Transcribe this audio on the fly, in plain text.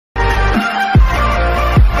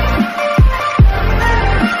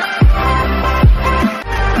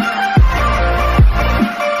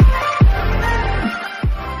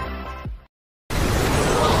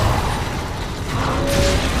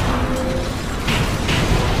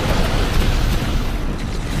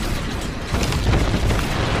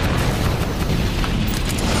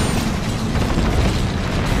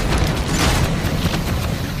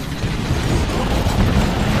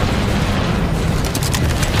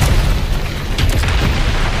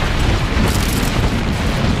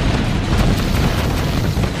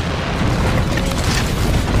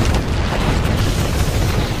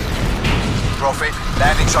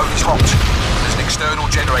zone is hot. There's an external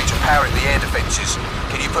generator powering the air defenses.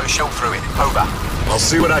 Can you put a shell through it? Over. I'll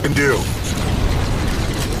see what I can do.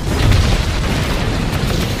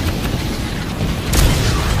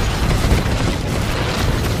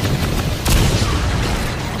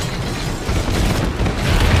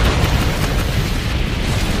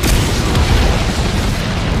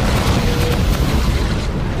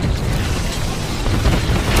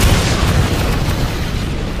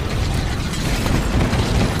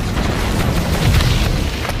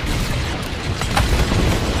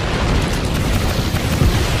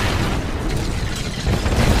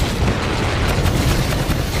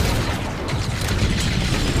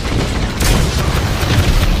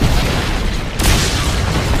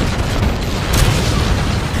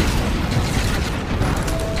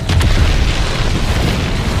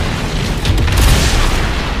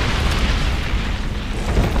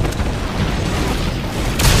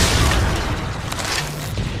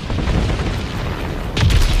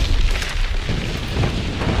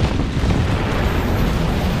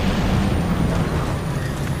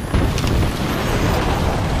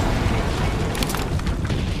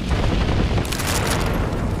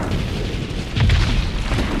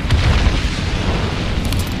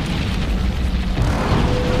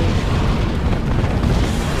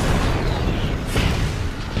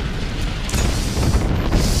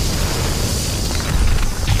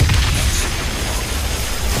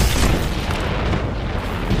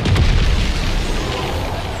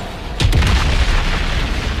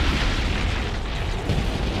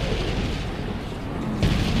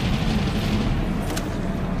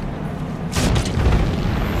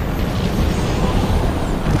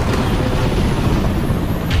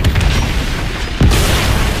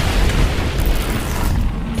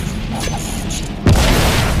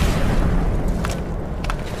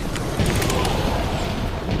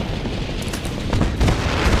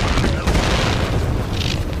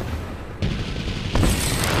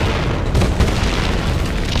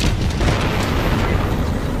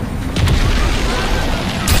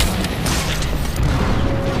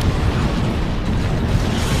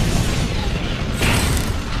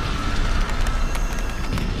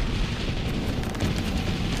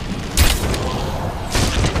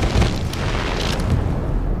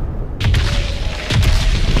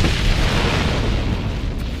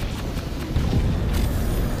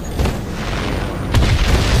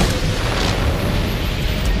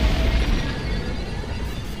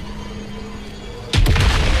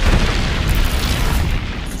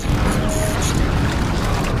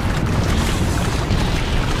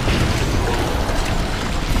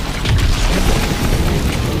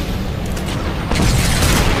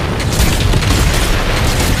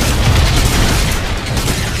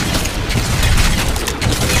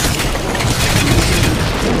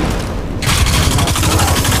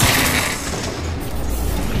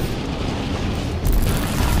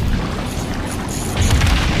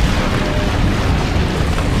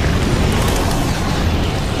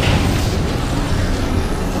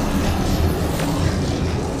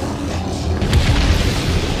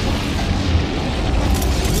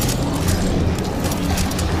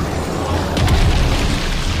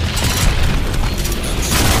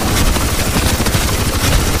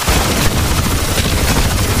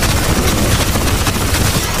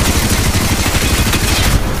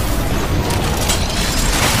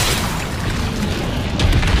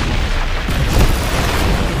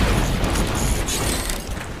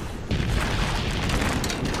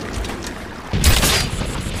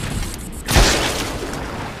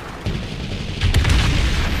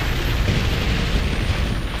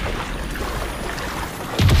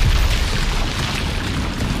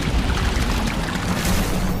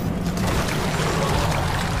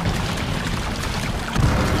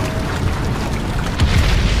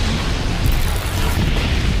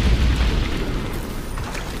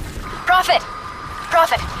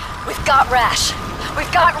 Prophet, we've got Rash.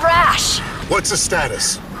 We've got Rash! What's the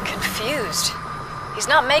status? Confused. He's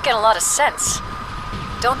not making a lot of sense.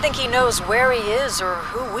 Don't think he knows where he is or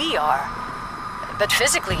who we are. But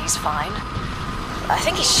physically he's fine. I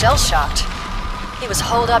think he's shell-shocked. He was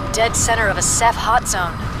holed up dead center of a Ceph hot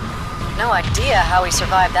zone. No idea how he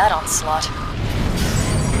survived that onslaught.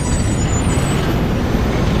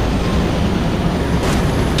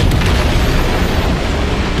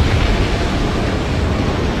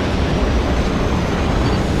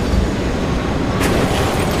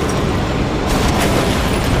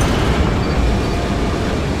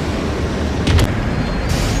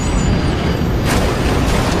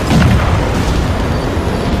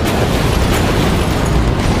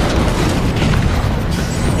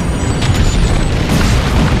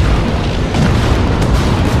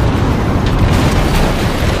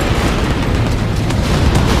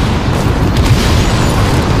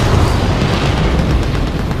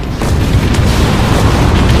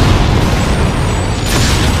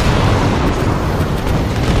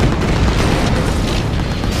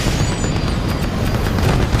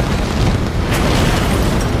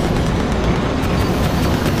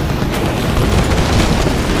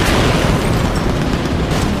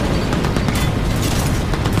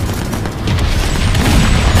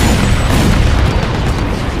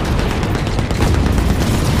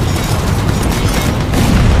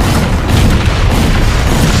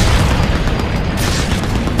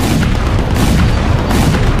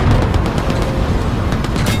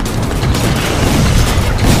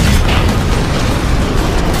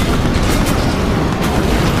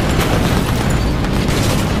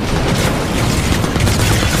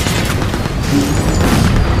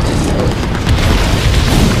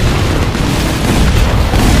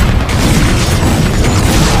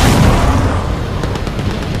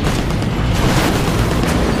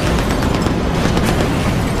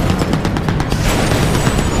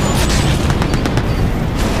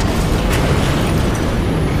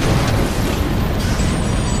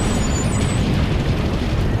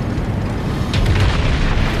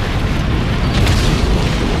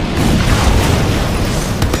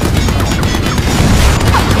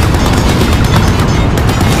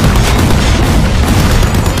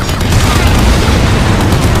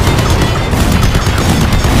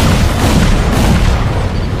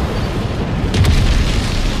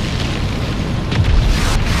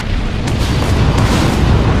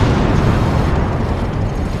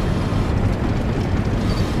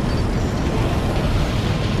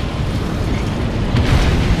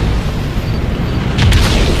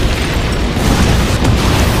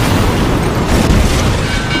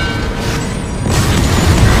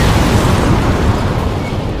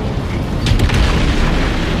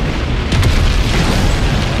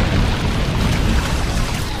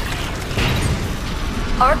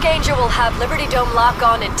 Archangel will have Liberty Dome lock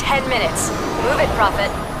on in 10 minutes. Move it, Prophet.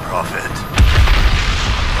 Prophet?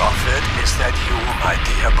 Prophet, is that you, my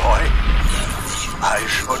dear boy? I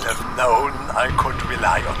should have known I could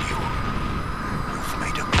rely on you. You've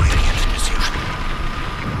made a brilliant decision.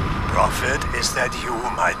 Prophet, is that you,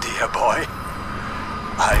 my dear boy?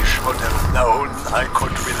 I should have known I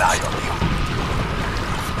could rely on you.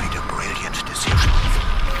 You've made a brilliant decision.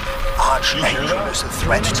 Archangel is a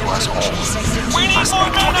threat to us all. We need more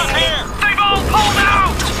men up here! They've all pulled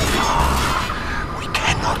out! We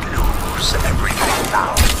cannot lose everything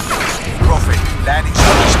now. Prophet, landing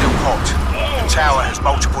zone is still hot. The tower has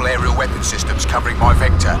multiple aerial weapon systems covering my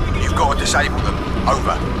vector. You've got to disable them.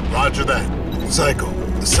 Over. Roger that. Psycho,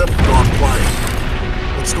 the Sept have gone quiet.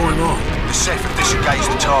 What's going on? The Seth have disengaged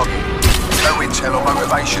the target. No intel or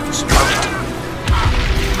motivations. Over.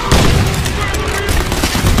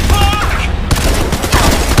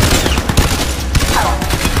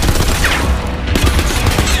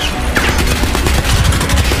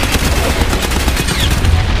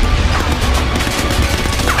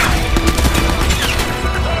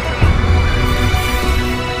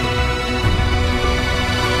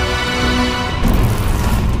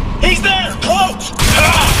 He's there! Close!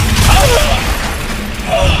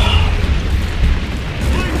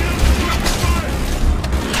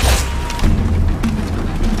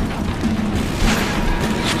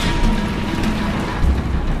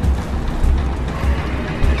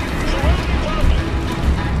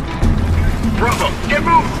 Bravo, get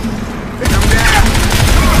moving! Take him down!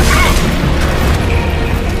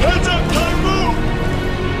 Heads up, time move!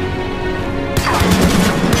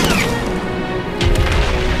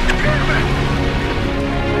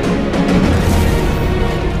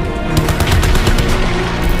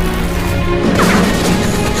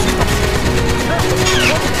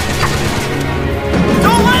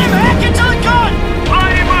 Don't let him hack into the gun!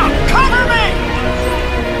 Line him up! Cover me!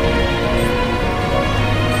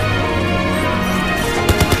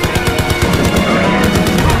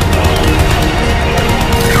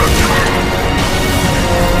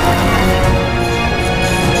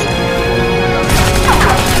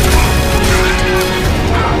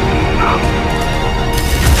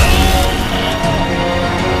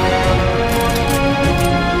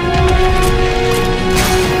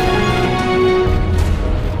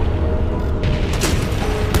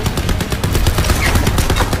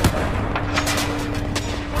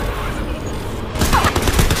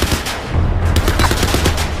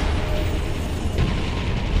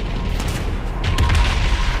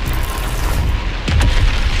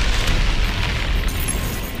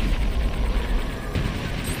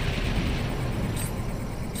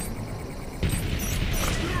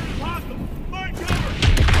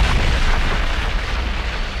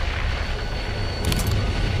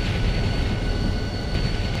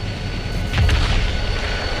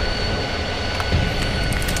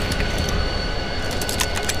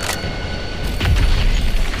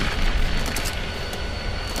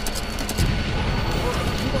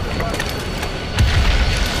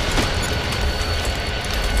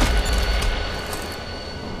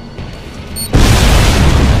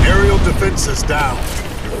 Defense is down.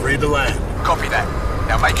 You're free to land. Copy that.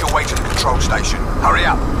 Now make your way to the control station. Hurry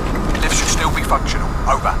up. Lift should still be functional.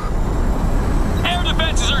 Over. Air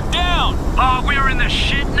defenses are down! Oh, we're in the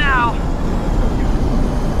shit now!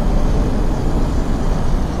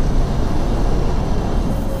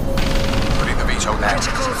 Putting the veto down.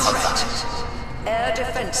 Critical Over. threat. Air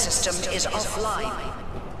defense system is offline.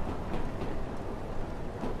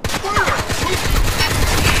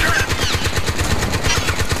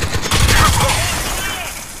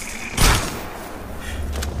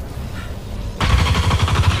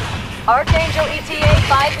 Archangel ETA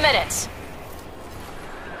 5 minutes.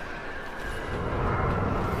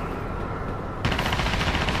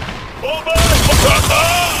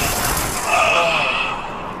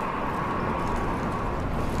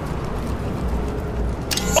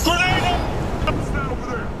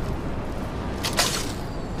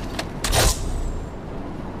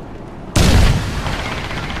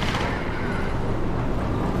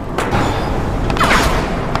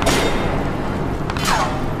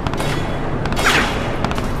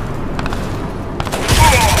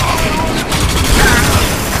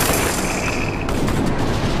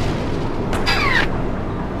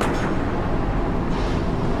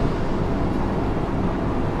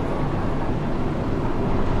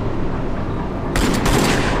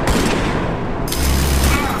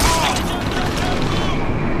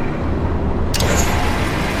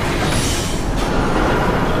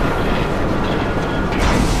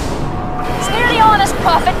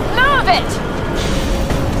 Prophet, move it!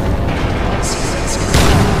 Sequence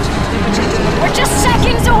complete.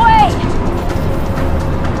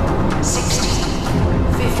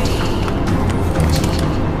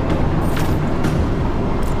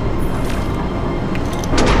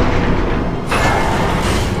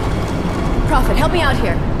 help me out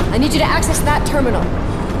here. I need you to access that terminal.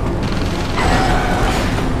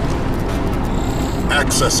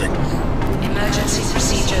 Accessing. Emergency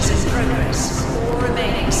procedures in progress. All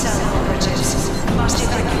remaining cell operatives must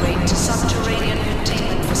evacuate to subterranean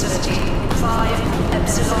containment facility 5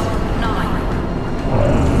 Epsilon 9.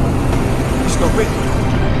 Stop it.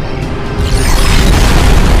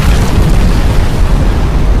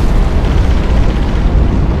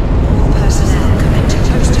 All personnel commit to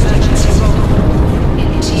post-emergency roll in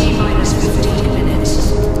T-15 minutes.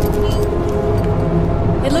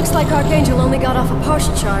 It looks like Archangel only got off a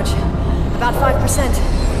partial charge. About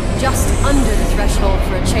 5%. Just under the threshold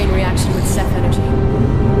for a chain reaction with Ceph energy.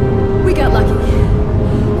 We got lucky.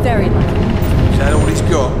 Very lucky. Is that all he's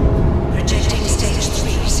got? Projecting stage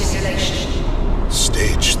 3 simulation.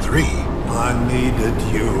 Stage 3? I needed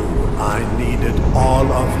you. I needed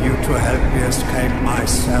all of you to help me escape my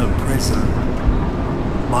cell prison.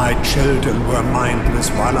 My children were mindless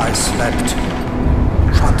while I slept.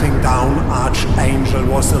 Shutting down Archangel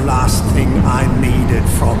was the last thing I needed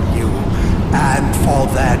from you. And for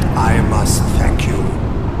that, I must thank you.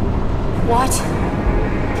 What?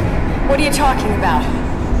 What are you talking about?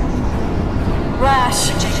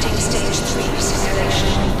 Rash. Projecting stage 3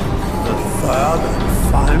 simulation. The third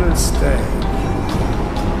and final stage.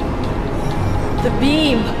 The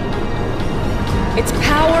beam. It's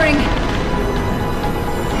powering.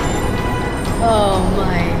 Oh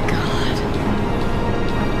my god.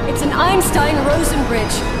 It's an Einstein-Rosen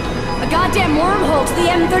bridge. A goddamn wormhole to the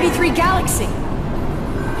M33 galaxy.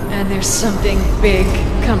 And there's something big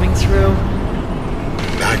coming through.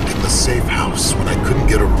 Back in the safe house when I couldn't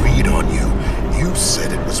get a read on you, you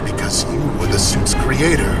said it was because you were the suit's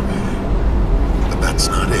creator. But that's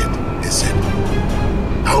not it, is it?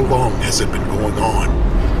 How long has it been going on?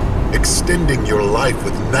 Extending your life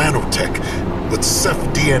with nanotech, with Ceph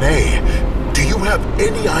DNA. Do you have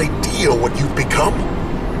any idea what you've become?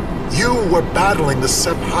 You were battling the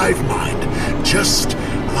Ceph hive mind, just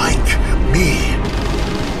like me.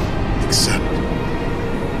 Except,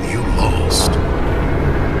 you lost.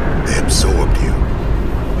 They absorbed you.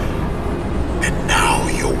 And now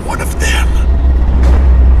you're one of them.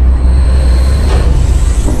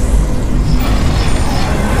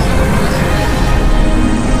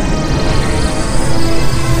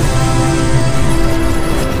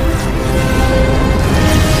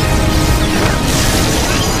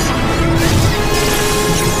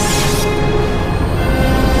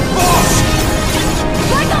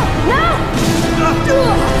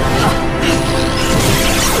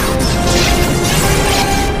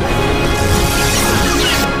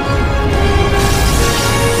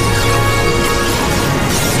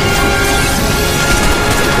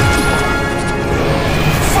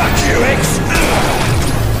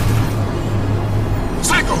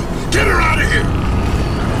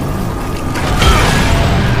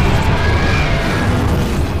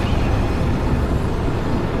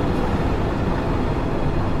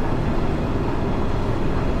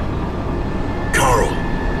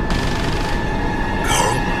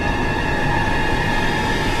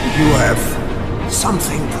 You have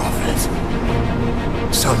something, Prophet.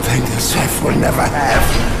 Something the Ceph will never have.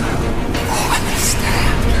 Oh,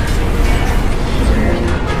 understand.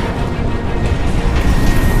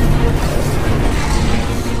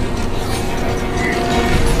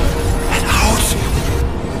 Get out!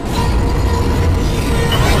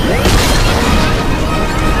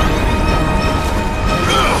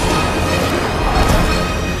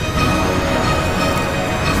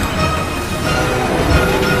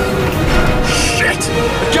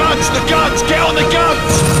 The guns! Get on the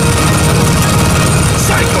guns!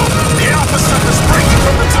 Psycho! The Alpha Ceph is breaking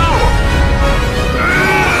from the tower!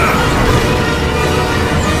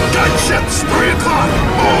 Gunships! 3 o'clock!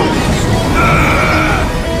 Move!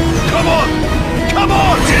 Come on! Come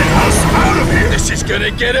on! Get us out of here! This is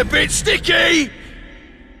gonna get a bit sticky!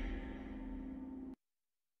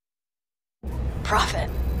 Prophet.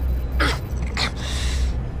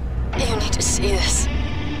 You need to see this.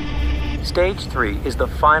 Stage 3 is the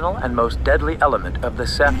final and most deadly element of the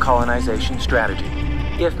Ceph colonization strategy.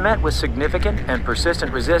 If met with significant and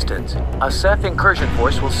persistent resistance, a Ceph incursion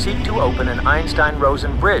force will seek to open an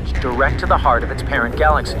Einstein-Rosen bridge direct to the heart of its parent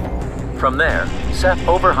galaxy. From there, Ceph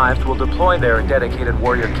overhives will deploy their dedicated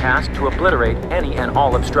warrior caste to obliterate any and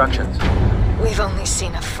all obstructions. We've only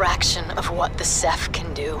seen a fraction of what the Ceph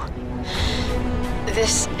can do.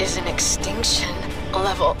 This is an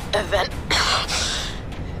extinction-level event.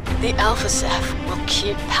 The Alpha Ceph will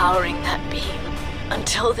keep powering that beam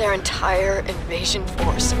until their entire invasion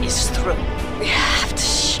force is through. We have to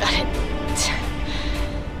shut it.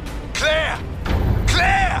 Claire!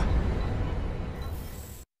 Claire!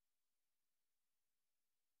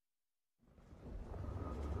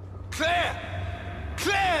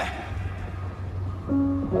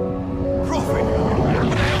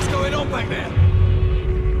 back there?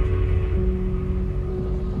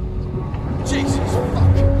 Jesus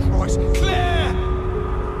fucking Christ. Clear!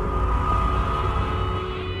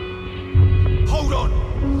 Hold on.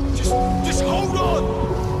 Just hold on.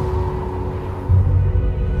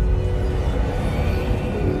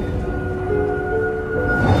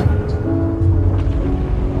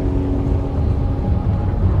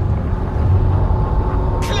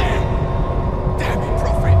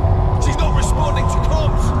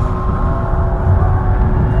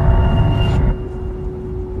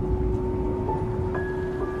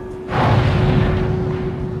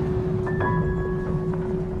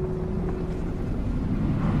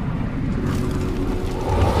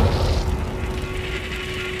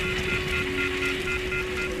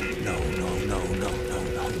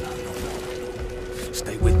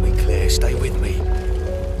 Stay with me, Claire. Stay with me.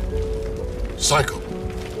 Psycho.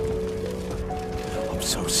 I'm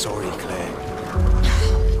so sorry, Claire.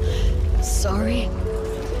 Sorry?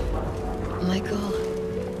 Michael,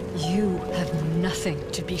 you have nothing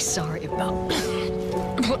to be sorry about.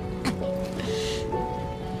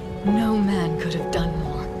 No man could have done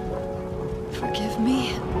more. Forgive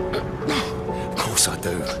me? Of course I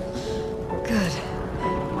do. Good.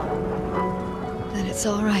 Then it's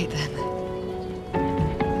all right, then.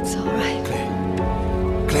 It's all right.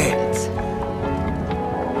 Claire. Claire.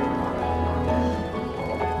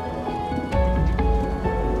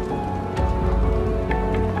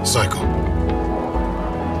 Psycho.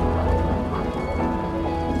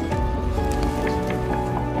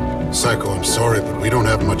 Psycho, I'm sorry, but we don't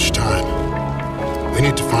have much time. We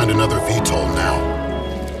need to find another VTOL now.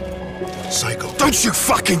 Psycho. Don't you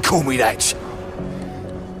fucking call me that!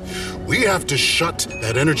 We have to shut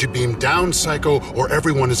that energy beam down, Psycho, or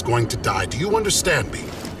everyone is going to die. Do you understand me?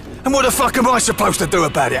 And what the fuck am I supposed to do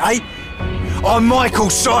about it, eh? I'm Michael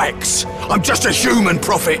Sykes. I'm just a human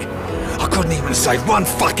prophet. I couldn't even save one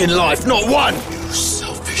fucking life, not one! You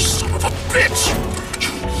selfish son of a bitch!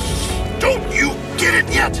 Don't you get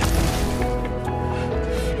it yet?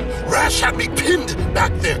 Rash had me pinned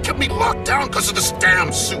back there, kept me locked down because of this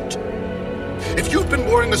damn suit. If you'd been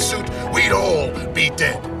wearing a suit, we'd all be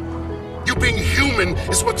dead. You being human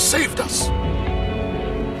is what saved us.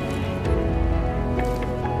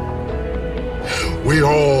 We're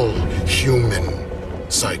all human,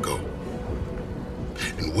 Psycho.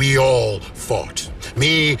 And we all fought.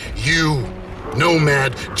 Me, you,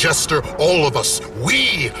 Nomad, Jester, all of us.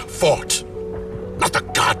 We fought. Not the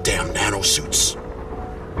goddamn nanosuits.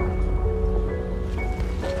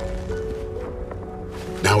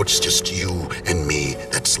 Now it's just you and me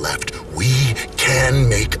that's left. We can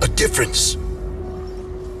make a difference.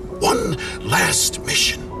 One last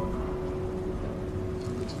mission.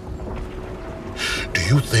 Do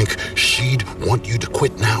you think she'd want you to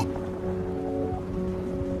quit now?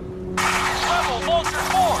 Rebel, Vulture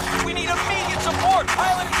 4! We need immediate support!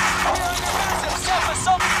 Pilot, we're under massive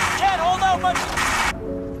self-assault! Can't hold out much...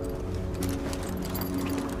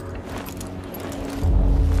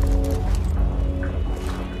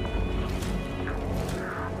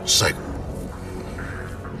 Psycho.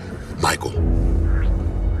 Michael,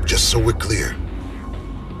 just so we're clear,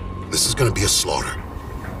 this is gonna be a slaughter.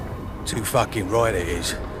 Too fucking right it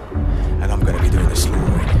is. And I'm gonna be doing the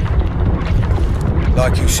slaughtering.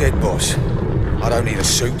 Like you said, boss, I don't need a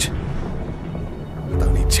suit. I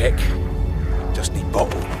don't need tech. Just need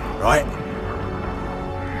bottle, right?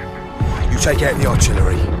 You take out the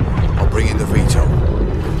artillery. I'll bring in the VTOL.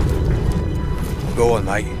 Go on,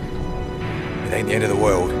 mate. It ain't the end of the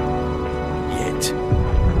world. Yet.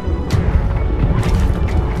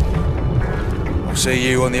 I'll see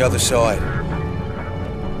you on the other side.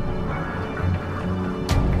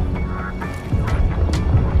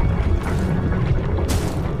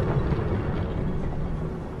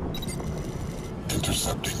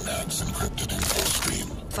 Intercepting NAT's encrypted info stream.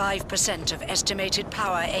 5% of estimated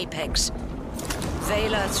power apex.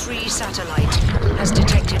 Vela 3 satellite has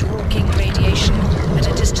detected walking radiation at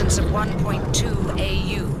a distance of 1.2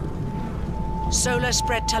 AU. Solar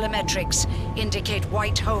spread telemetrics indicate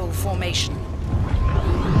white hole formation.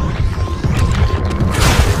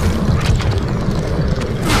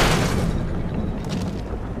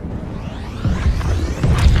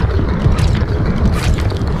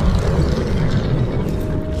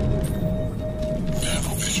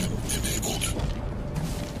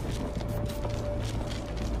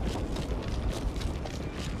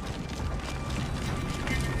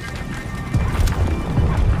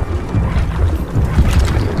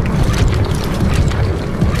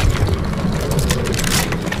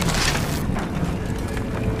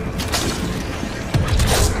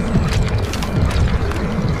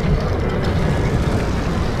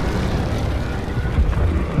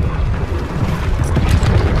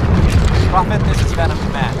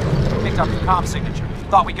 comm signature.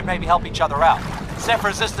 Thought we could maybe help each other out. Ceph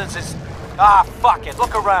resistance is... Ah, fuck it.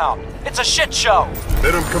 Look around. It's a shit show.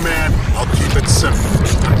 Venom Command, I'll keep it simple.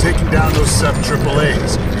 I'm taking down those Ceph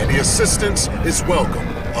AAAs. Any assistance is welcome.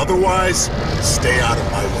 Otherwise, stay out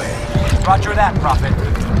of my way. Roger that,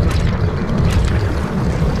 Prophet.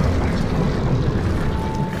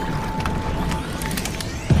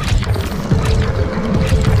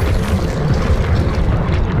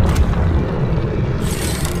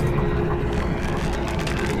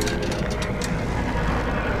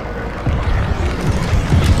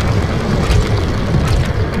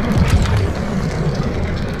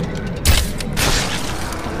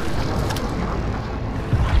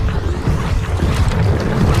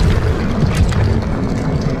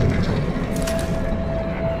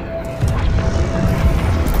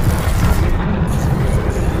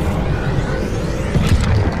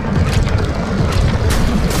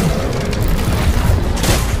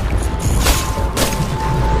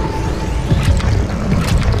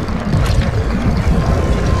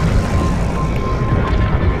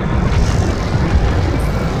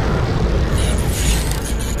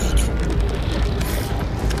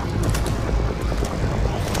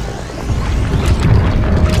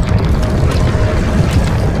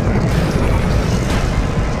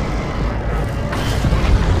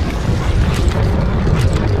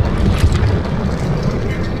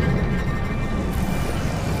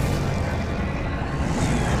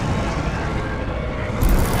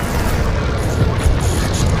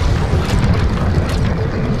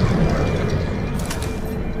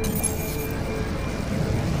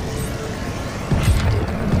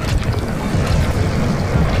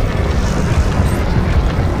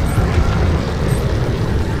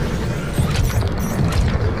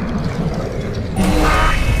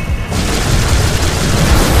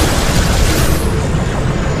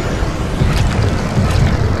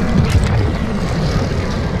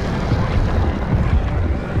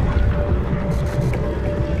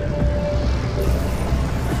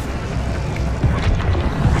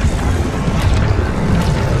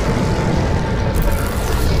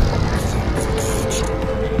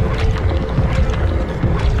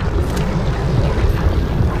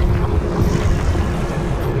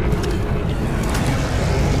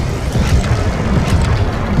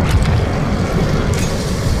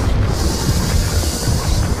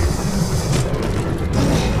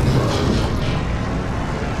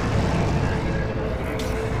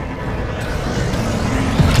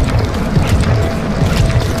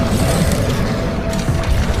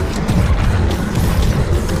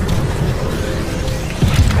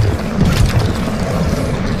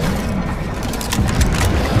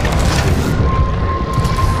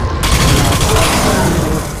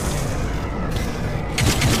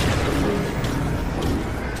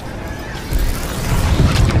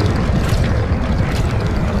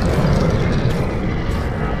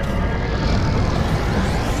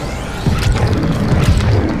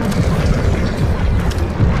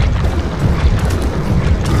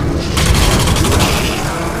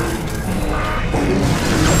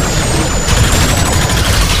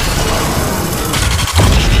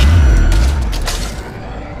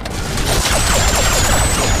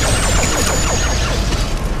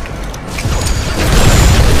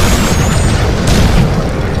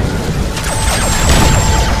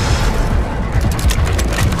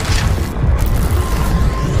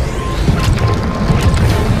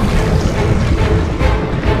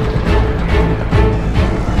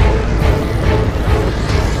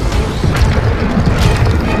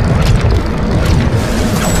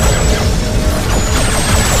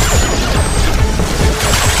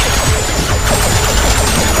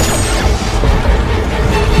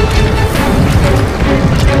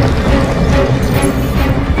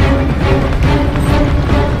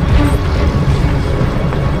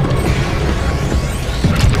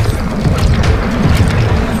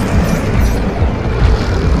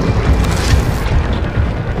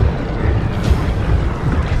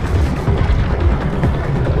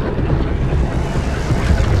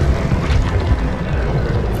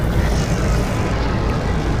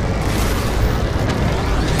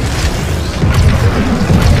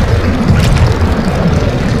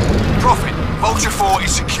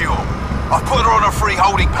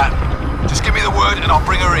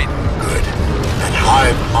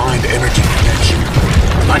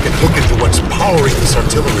 powering this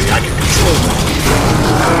artillery, I can control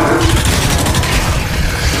them.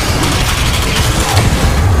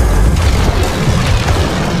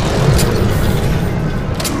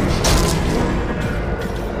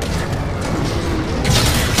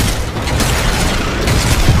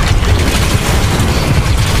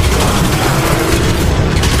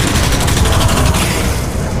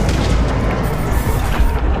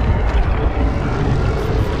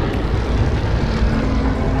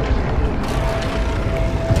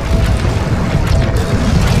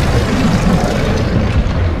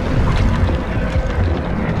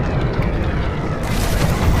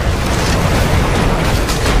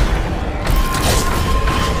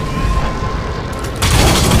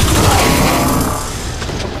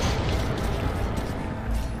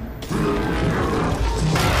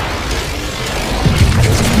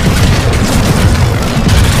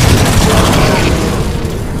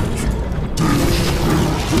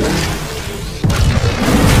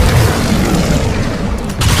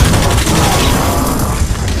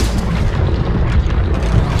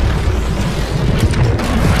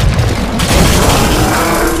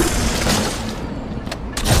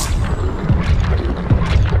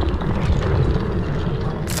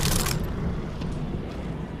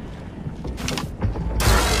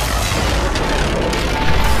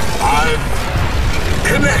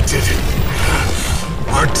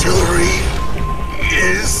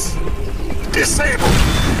 is disabled.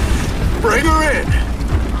 Bring her in.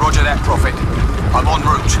 Roger that, Prophet. I'm en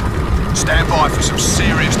route. Stand by for some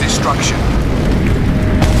serious destruction.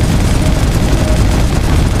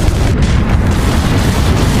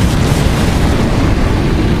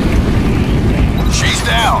 She's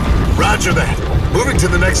down. Roger that. Moving to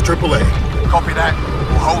the next AAA. Copy that.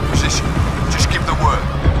 We'll hold position. Just give the word.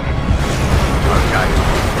 Okay.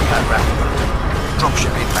 That rapid.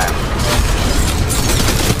 Dropship inbound.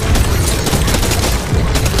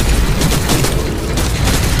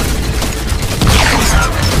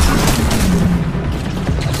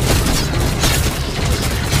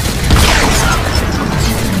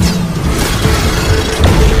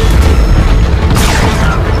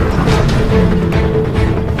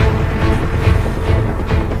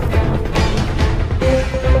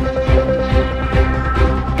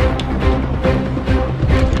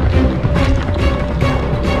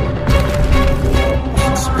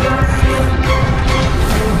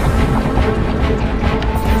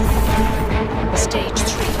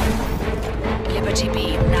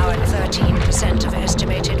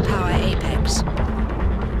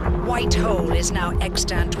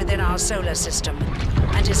 Solar system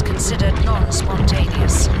and is considered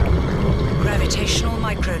non-spontaneous. Gravitational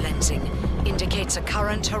microlensing indicates a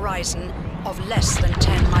current horizon of less than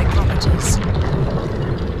 10 micrometers.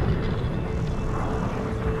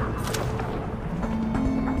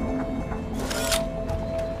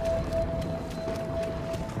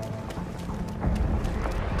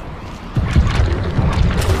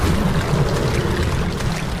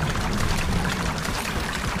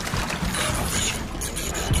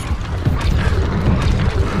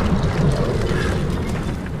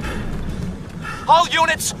 All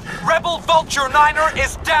units, Rebel Vulture 9er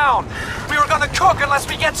is down. We are gonna cook unless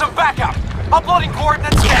we get some backup. Uploading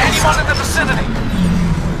coordinates to anyone in the vicinity.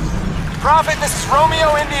 Prophet, this is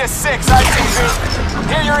Romeo India 6, ITV.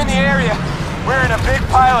 Hear you're in the area. We're in a big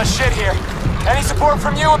pile of shit here. Any support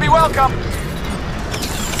from you would be welcome.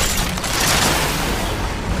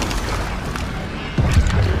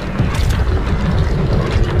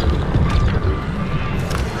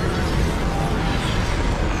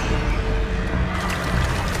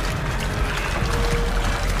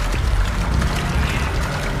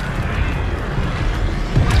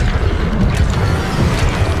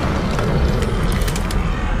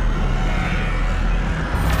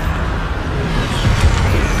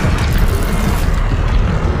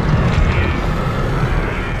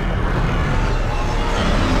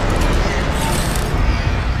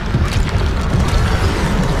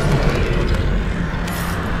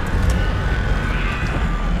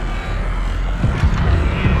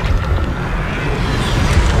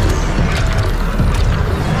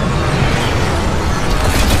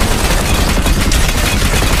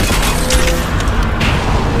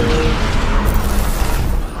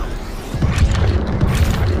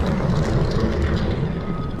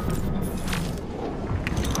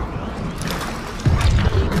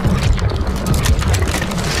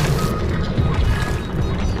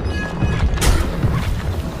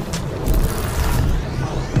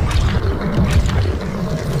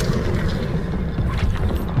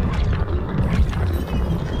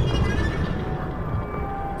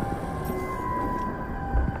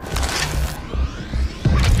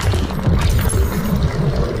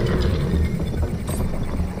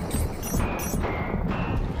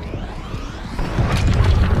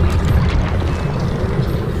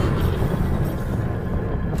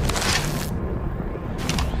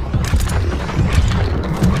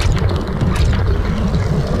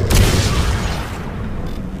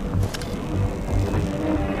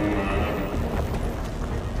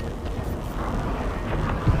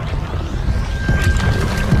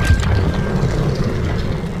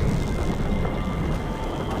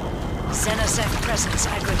 presence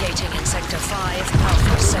aggregating in Sector 5,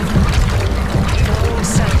 Alpha 7. All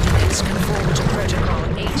cell units conform to Protocol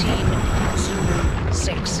 18, Zulu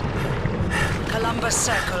 6. Columbus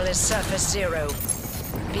Circle is Surface 0.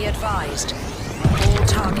 Be advised, all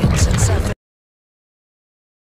targets